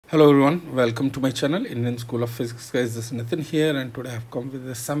Hello everyone, welcome to my channel Indian School of Physics. Guys, this is Nathan here, and today I have come with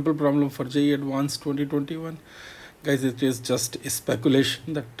a sample problem for JEE ADVANCE 2021. Guys, it is just a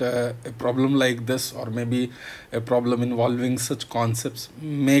speculation that a problem like this, or maybe a problem involving such concepts,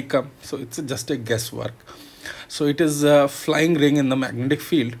 may come. So it's just a guesswork. So it is a flying ring in the magnetic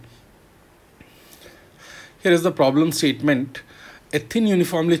field. Here is the problem statement. A thin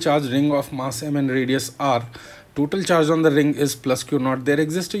uniformly charged ring of mass m and radius r. Total charge on the ring is plus q naught. There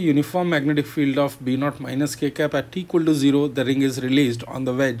exists a uniform magnetic field of b naught minus k cap at t equal to 0. The ring is released on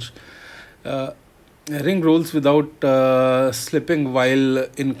the wedge. The ring rolls without slipping while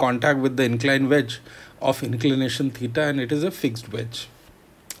in contact with the inclined wedge of inclination theta, and it is a fixed wedge.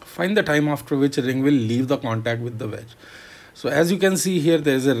 Find the time after which a ring will leave the contact with the wedge. So as you can see here,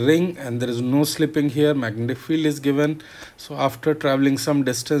 there is a ring and there is no slipping here. Magnetic field is given. So after traveling some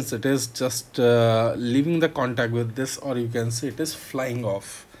distance, it is just leaving the contact with this, or you can say it is flying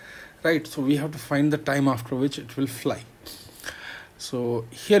off, right? So we have to find the time after which it will fly. So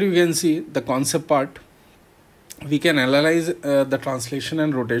here you can see the concept part. We can analyze the translation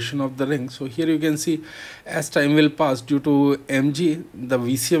and rotation of the ring. So here you can see, as time will pass, due to mg, the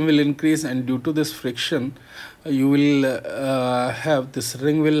VCM will increase, and due to this friction, you will have this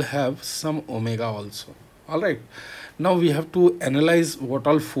ring will have some omega also. All right, now we have to analyze what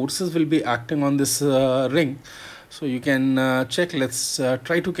all forces will be acting on this ring. So you can check. Let's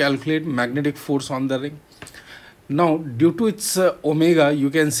try to calculate magnetic force on the ring. Now, due to its omega, you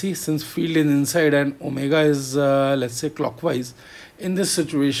can see, since field is inside and omega is let's say clockwise, in this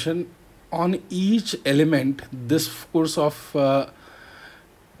situation, on each element, this force of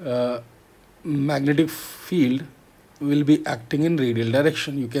magnetic field will be acting in radial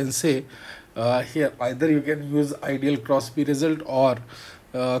direction. You can say here either you can use ideal cross B result or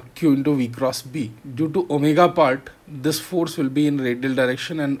Q into V cross B. Due to omega part, this force will be in radial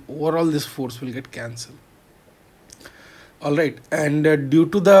direction, and overall this force will get cancelled. All right, and due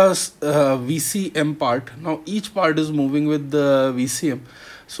to the VCM part, now each part is moving with the VCM.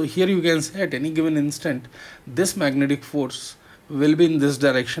 So here you can say at any given instant, this magnetic force will be in this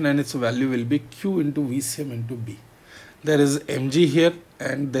direction, and its value will be Q into VCM into B. There is mg here,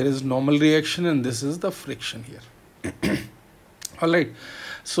 and there is normal reaction, and this is the friction here. All right,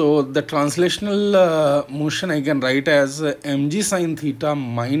 so the translational motion I can write as mg sine theta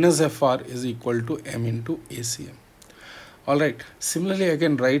minus fr is equal to m into ACM. All right, similarly I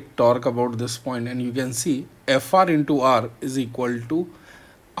can write torque about this point, and you can see fr into r is equal to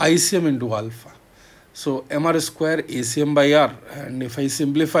ICM into alpha. So mr square ACM by r, and if I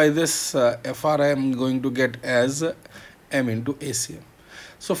simplify this, fr I am going to get as m into ACM.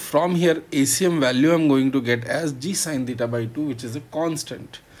 So from here, ACM value I am going to get as g sine theta by 2, which is a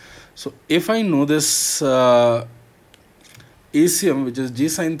constant. So if I know this ACM, which is g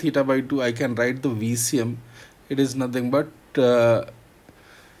sine theta by 2, I can write the VCM. It is nothing but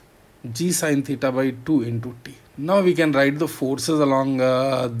g sine theta by 2 into t. Now we can write the forces along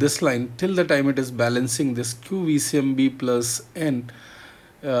this line till the time it is balancing. This q VCM B plus n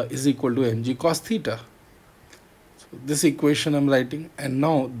is equal to mg cos theta. So this equation I'm writing, and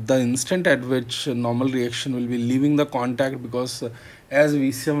now the instant at which normal reaction will be leaving the contact, because as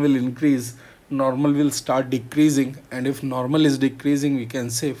VCM will increase, normal will start decreasing, and if normal is decreasing, we can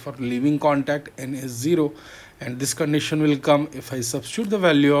say for leaving contact n is 0. And this condition will come if I substitute the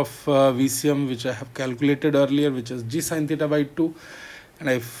value of VCM, which I have calculated earlier, which is g sine theta by 2. And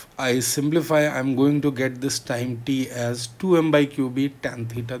if I simplify, I'm going to get this time t as 2m by qb tan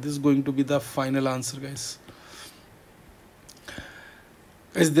theta. This is going to be the final answer, guys.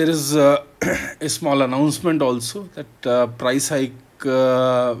 Guys, there is a small announcement also that price hike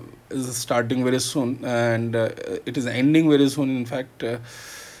is starting very soon, and it is ending very soon. In fact,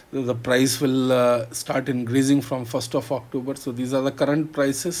 the price will start increasing from 1st of October. So these are the current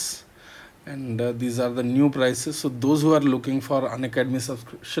prices, and these are the new prices. So those who are looking for Unacademy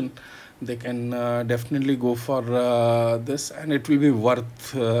subscription, they can definitely go for this, and it will be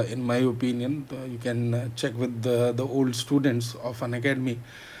worth, in my opinion. You can check with the old students of Unacademy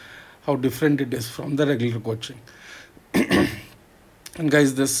how different it is from the regular coaching. And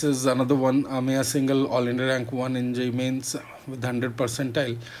guys, this is another one, AMEA single all India rank 1 in JEE mains with 100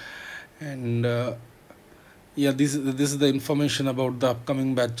 percentile. And yeah, this is the information about the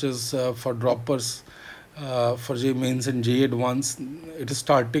upcoming batches for droppers for JEE mains and JEE advance. It is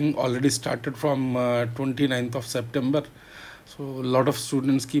already started from 29th of September. So a lot of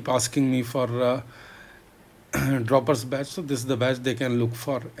students keep asking me for droppers batch. So this is the batch they can look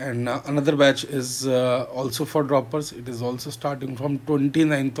for, and another batch is also for droppers. It is also starting from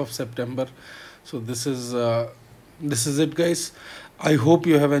 29th of September. So this is it, guys. I hope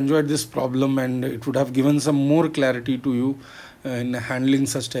you have enjoyed this problem and it would have given some more clarity to you in handling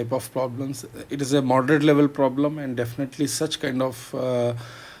such type of problems. It is a moderate level problem, and definitely such kind of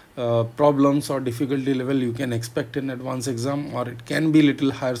problems or difficulty level you can expect in advanced exam, or it can be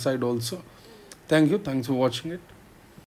little higher side also. Thank you. Thanks for watching it.